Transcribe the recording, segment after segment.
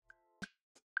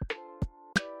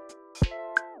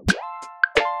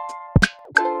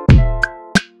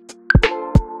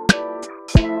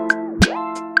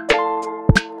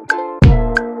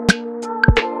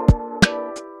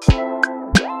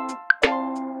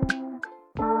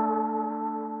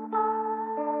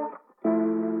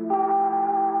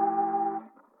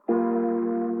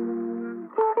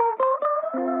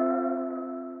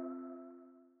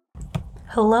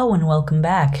Hello and welcome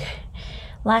back.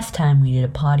 Last time we did a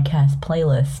podcast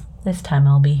playlist. This time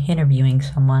I'll be interviewing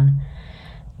someone.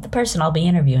 The person I'll be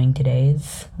interviewing today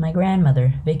is my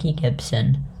grandmother, Vicki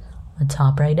Gibson. Let's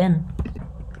hop right in.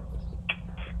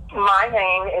 My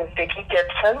name is Vicki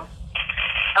Gibson.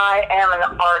 I am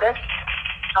an artist.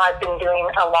 I've been doing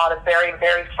a lot of very,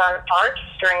 very fun art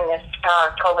during this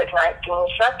COVID-19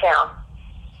 shutdown.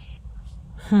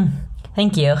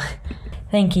 Thank you.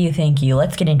 Thank you.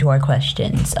 Let's get into our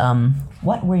questions.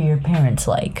 What were your parents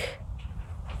like?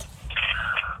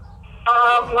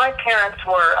 My parents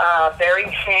were very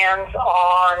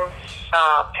hands-on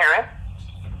parents.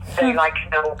 They liked to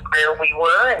know where we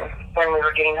were and when we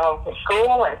were getting home from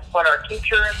school and who our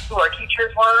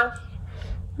teachers were.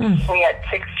 We had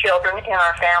 6 children in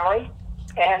our family,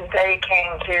 and they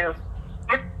came to,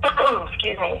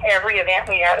 every event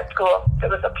we had at school. If it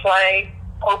was a play,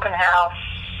 open house,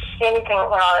 anything that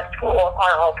went on at school,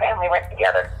 our whole family went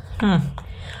together.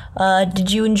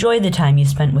 Did you enjoy the time you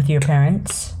spent with your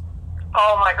parents?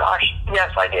 Oh my gosh,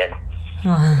 yes I did.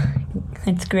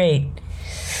 That's great.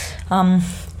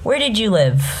 Where did you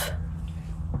live?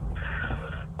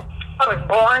 I was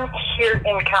born here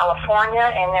in California,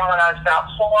 and then when I was about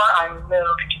 4, I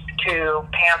moved to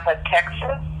Pampa,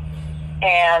 Texas,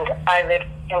 and I lived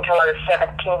until I was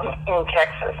 17 in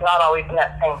Texas, not always in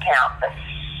that same town. But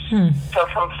so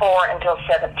from 4 until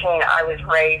 17, I was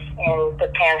raised in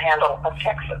the panhandle of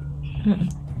Texas.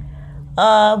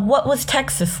 What was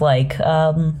Texas like?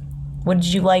 What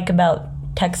did you like about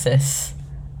Texas?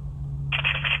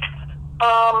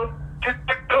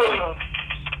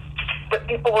 The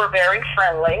people were very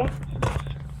friendly.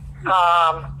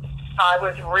 I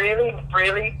was really,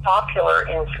 really popular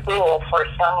in school for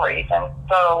some reason,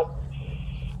 so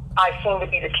I seemed to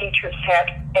be the teacher's pet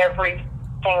every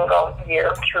single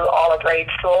year through all of grade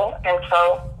school, and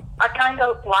so I kind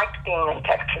of liked being in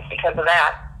Texas because of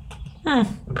that.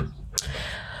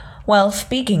 Well,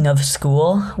 speaking of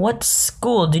school, what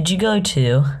school did you go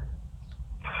to?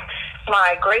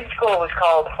 My grade school was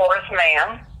called Horace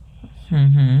Mann,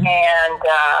 and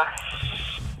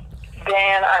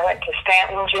then I went to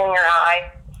Stanton Junior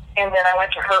High, and then I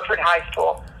went to Hereford High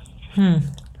School.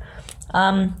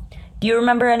 Do you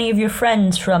remember any of your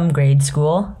friends from grade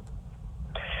school?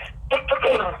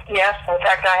 Yes, in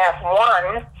fact, I have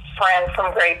one friend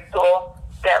from grade school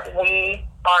that we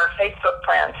are Facebook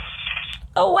friends.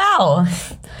 Oh, wow.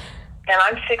 And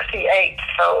I'm 68,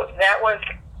 so that was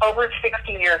over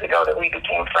 60 years ago that we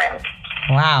became friends.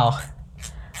 Wow.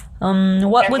 And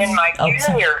then my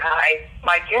junior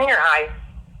high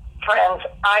friends,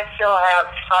 I still have,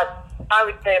 I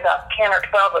would say about 10 or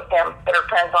 12 of them that are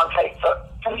friends on Facebook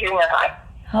from junior high.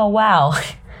 Oh, wow.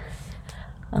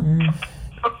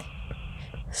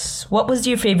 What was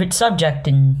your favorite subject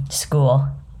in school?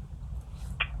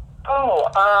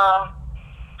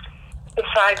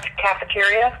 Besides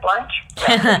cafeteria, lunch?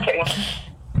 No, I'm kidding.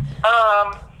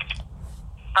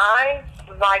 I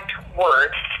liked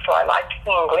words, so I liked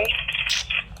English,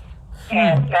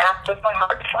 and math was my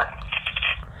hardest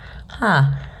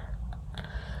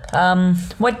one.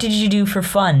 What did you do for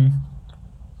fun?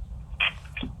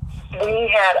 We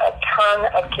had a ton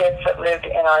of kids that lived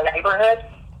in our neighborhood,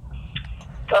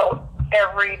 so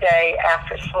every day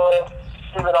after school,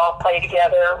 we would all play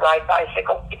together, ride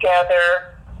bicycles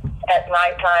together. At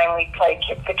nighttime, we'd play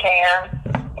kick the can.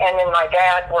 And then my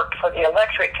dad worked for the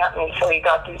electric company, so he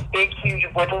got these big, huge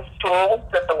wooden stools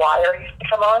that the wire used to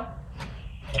come on.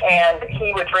 And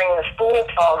he would bring the stools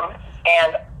home,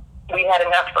 and we had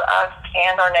enough for us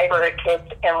and our neighborhood kids,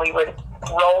 and we would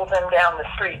roll them down the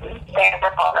street. We'd stand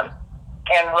up on them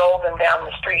and roll them down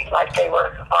the street like they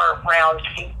were our round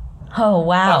feet. Oh,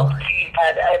 wow. So we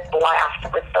had a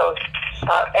blast with those.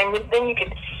 And then you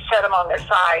could set them on their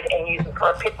side and use them for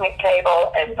a picnic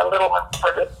table and a little one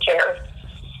for the chairs.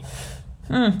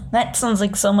 That sounds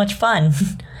like so much fun.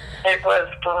 It was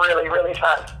really, really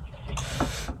fun.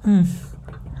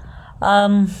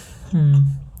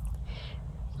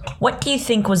 What do you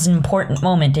think was an important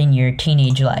moment in your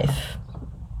teenage life?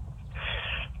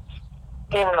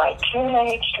 In my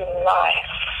teenage life,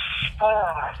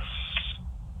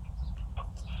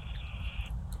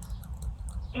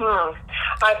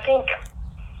 I think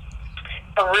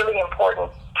a really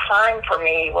important time for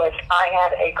me was I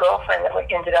had a girlfriend that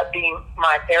ended up being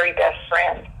my very best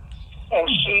friend, and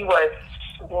she was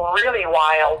really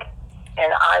wild,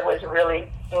 and I was really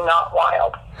not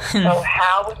wild. So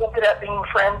how we ended up being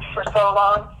friends for so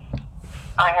long,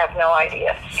 I have no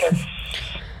idea, because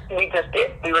we just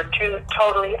did. We were two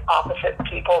totally opposite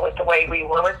people with the way we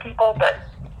were with people, but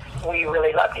we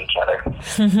really loved each other.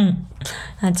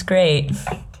 That's great.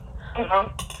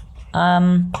 Mm-hmm.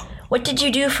 What did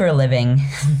you do for a living?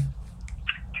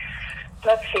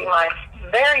 Let's see, my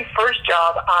very first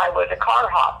job, I was a car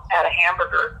hop at a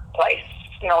hamburger place,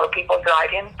 where people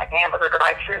drive in, like a hamburger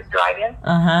drive-in.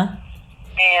 Uh-huh.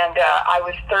 And I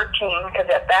was 13 because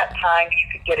at that time you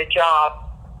could get a job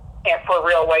for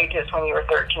real wages when you were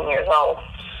 13 years old.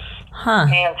 Huh.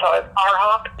 And so I was car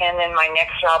hop, and then my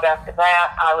next job after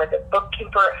that, I was a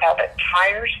bookkeeper at a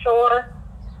tire store,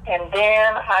 and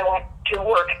then I went to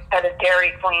work at a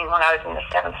Dairy Queen when I was in the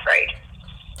 7th grade.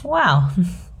 Wow.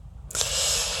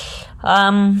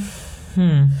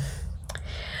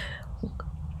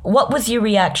 What was your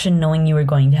reaction knowing you were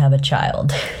going to have a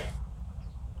child?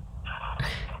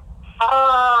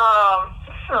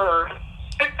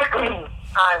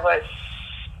 I was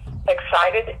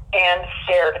excited and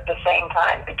scared at the same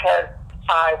time because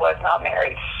I was not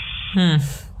married.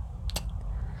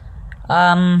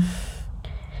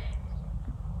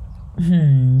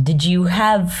 Did you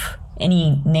have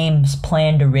any names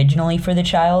planned originally for the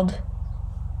child?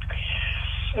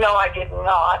 No, I did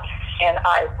not. And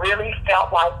I really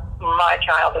felt like my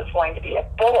child was going to be a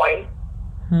boy.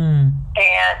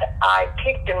 And I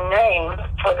picked a name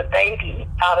for the baby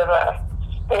out of a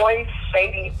boy's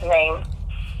baby name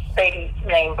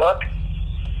book.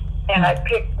 And I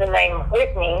picked the name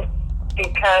Whitney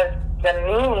because the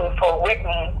meaning for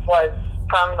Whitney was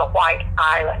from the White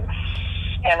Islands.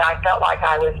 And I felt like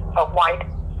I was a white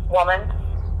woman,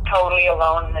 totally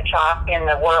alone in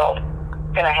the world,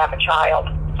 going to have a child.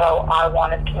 So I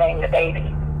wanted to name the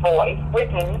baby boy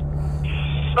Whitney.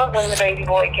 But when the baby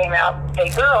boy came out a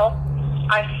girl,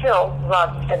 I still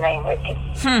loved the name Whitney.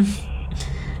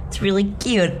 It's really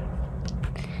cute.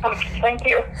 Thank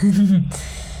you.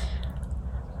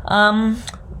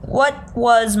 What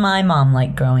was my mom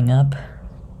like growing up?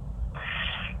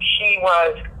 She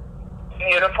was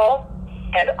beautiful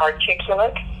and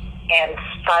articulate and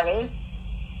funny,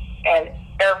 and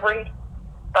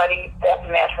everybody that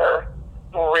met her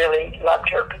really loved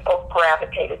her. People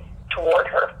gravitated toward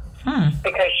her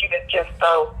because she was just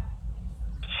so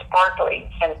sparkly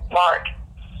and smart,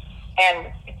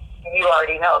 and you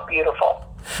already know, beautiful.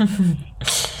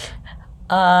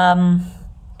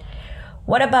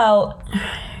 What about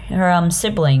her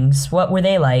siblings? What were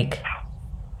they like?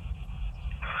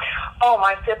 Oh,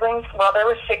 my siblings, well, there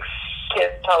were 6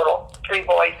 kids total, 3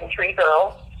 boys and 3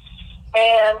 girls.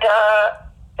 And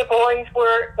the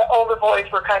older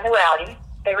boys were kind of rowdy.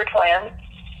 They were twins.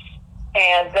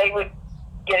 And they would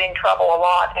get in trouble a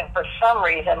lot. And for some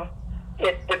reason,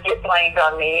 it would get blamed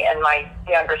on me and my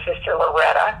younger sister,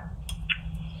 Loretta.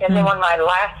 And then when my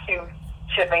last 2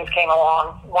 siblings came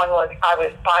along, I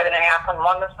was 5.5 when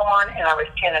one was born, and I was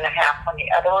 10.5 when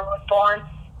the other one was born.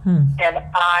 And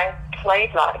I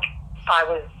played like I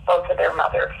was both of their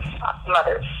mothers.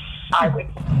 I would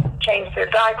change their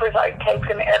diapers. I'd take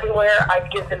them everywhere. I'd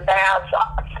give them baths.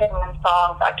 I'd sing them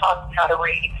songs. I taught them how to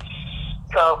read.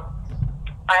 So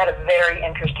I had a very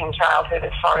interesting childhood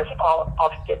as far as all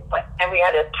the kids went. And we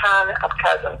had a ton of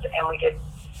cousins, and we did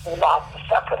lots of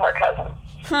stuff with our cousins.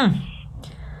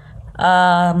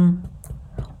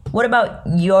 What about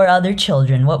your other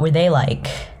children? What were they like?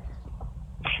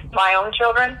 My own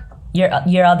children?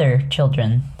 Your other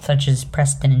children, such as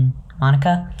Preston and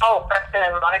Monica? Oh, Preston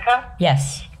and Monica?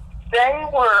 Yes. They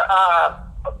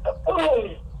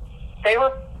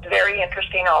were very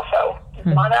interesting also.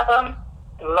 One of them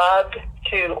loved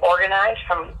to organize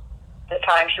from the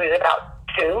time she was about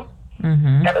 2.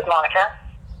 That was Monica.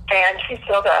 And she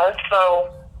still does. So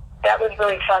that was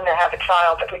really fun to have a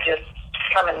child that would just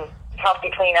come and help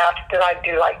me clean up, because I'd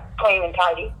do like clean and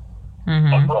tidy. And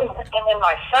then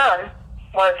my son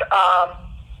was,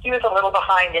 he was a little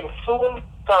behind in school,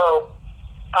 so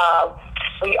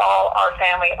our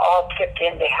family all chipped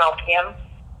in to help him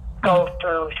go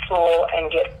through school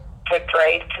and get good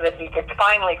grades so that he could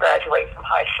finally graduate from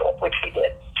high school, which he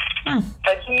did.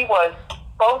 But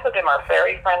both of them are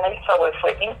very friendly, so was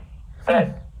Whitney.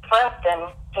 But Preston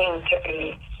seemed to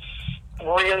be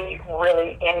really,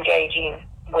 really engaging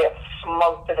with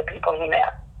most of the people he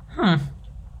met.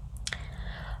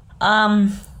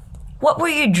 What were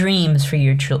your dreams for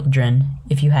your children,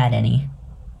 if you had any?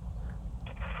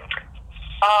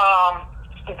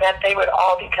 That they would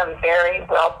all become very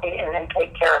wealthy and then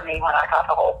take care of me when I got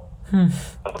old.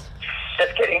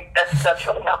 Just kidding. That's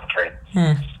really not the truth.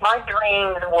 My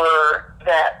dreams were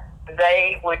that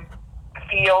they would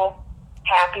feel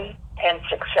happy and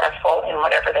successful in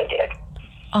whatever they did.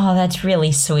 Oh, that's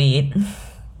really sweet.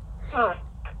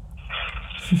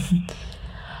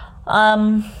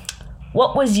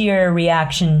 What was your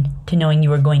reaction to knowing you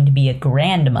were going to be a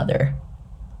grandmother?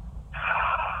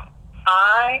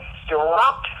 I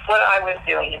dropped what I was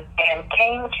doing and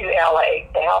came to LA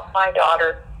to help my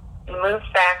daughter move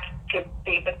back to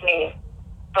be with me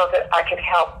so that I could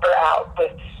help her out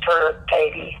with her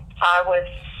baby. I was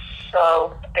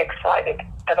so excited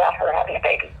about her having a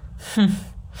baby.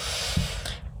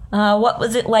 What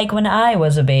was it like when I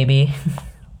was a baby?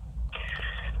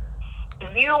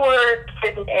 You were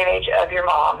the image of your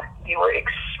mom. You were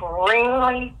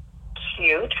extremely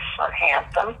cute and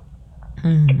handsome.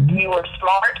 Mm-hmm. You were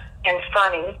smart and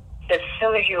funny. As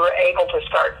soon as you were able to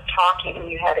start talking,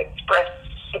 you had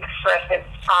expressive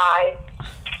eyes,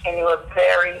 and you were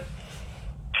very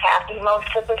happy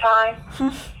most of the time.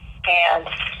 And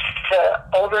the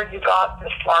older you got, the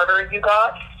smarter you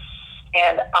got.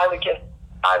 And I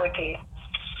would be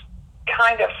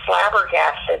kind of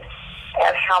flabbergasted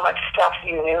at how much stuff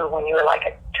you knew when you were like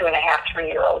a 2.5,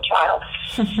 3-year-old child.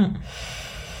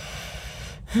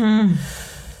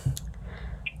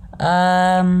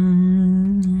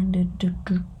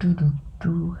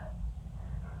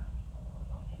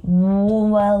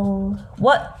 Well,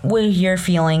 what were your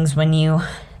feelings when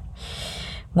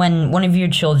one of your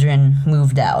children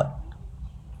moved out?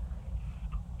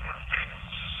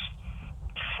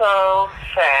 So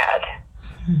sad.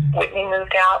 Whitney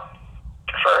moved out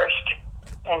first,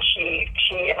 and she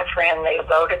and a friend, they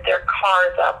loaded their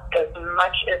cars up as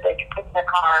much as they could put in the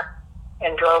car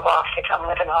and drove off to come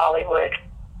live in Hollywood.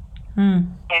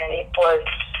 And it was,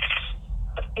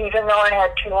 even though I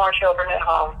had 2 more children at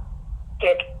home,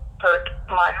 it hurt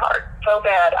my heart so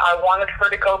bad. I wanted her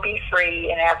to go be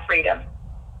free and have freedom,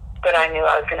 but I knew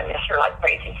I was going to miss her like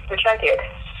crazy, which I did.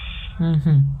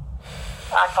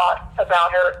 I thought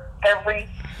about her every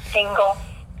single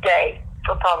day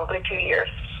for probably 2 years,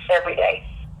 every day.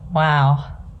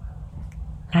 Wow.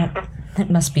 That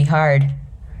must be hard.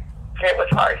 It was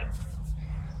hard.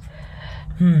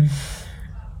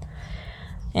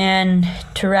 And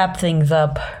to wrap things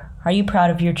up, are you proud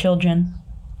of your children?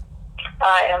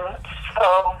 I am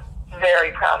so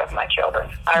very proud of my children.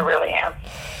 I really am.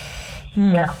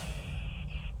 Yeah.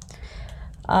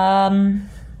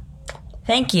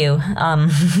 Thank you.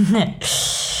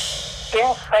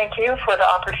 Yes, thank you for the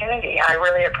opportunity. I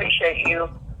really appreciate you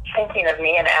thinking of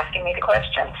me and asking me the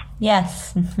questions.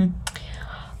 Yes.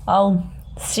 I'll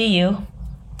see you.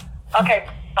 Okay.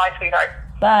 Bye, sweetheart.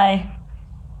 Bye.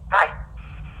 Bye.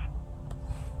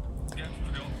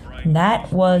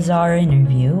 That was our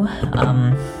interview.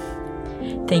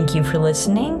 Thank you for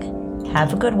listening.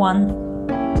 Have a good one.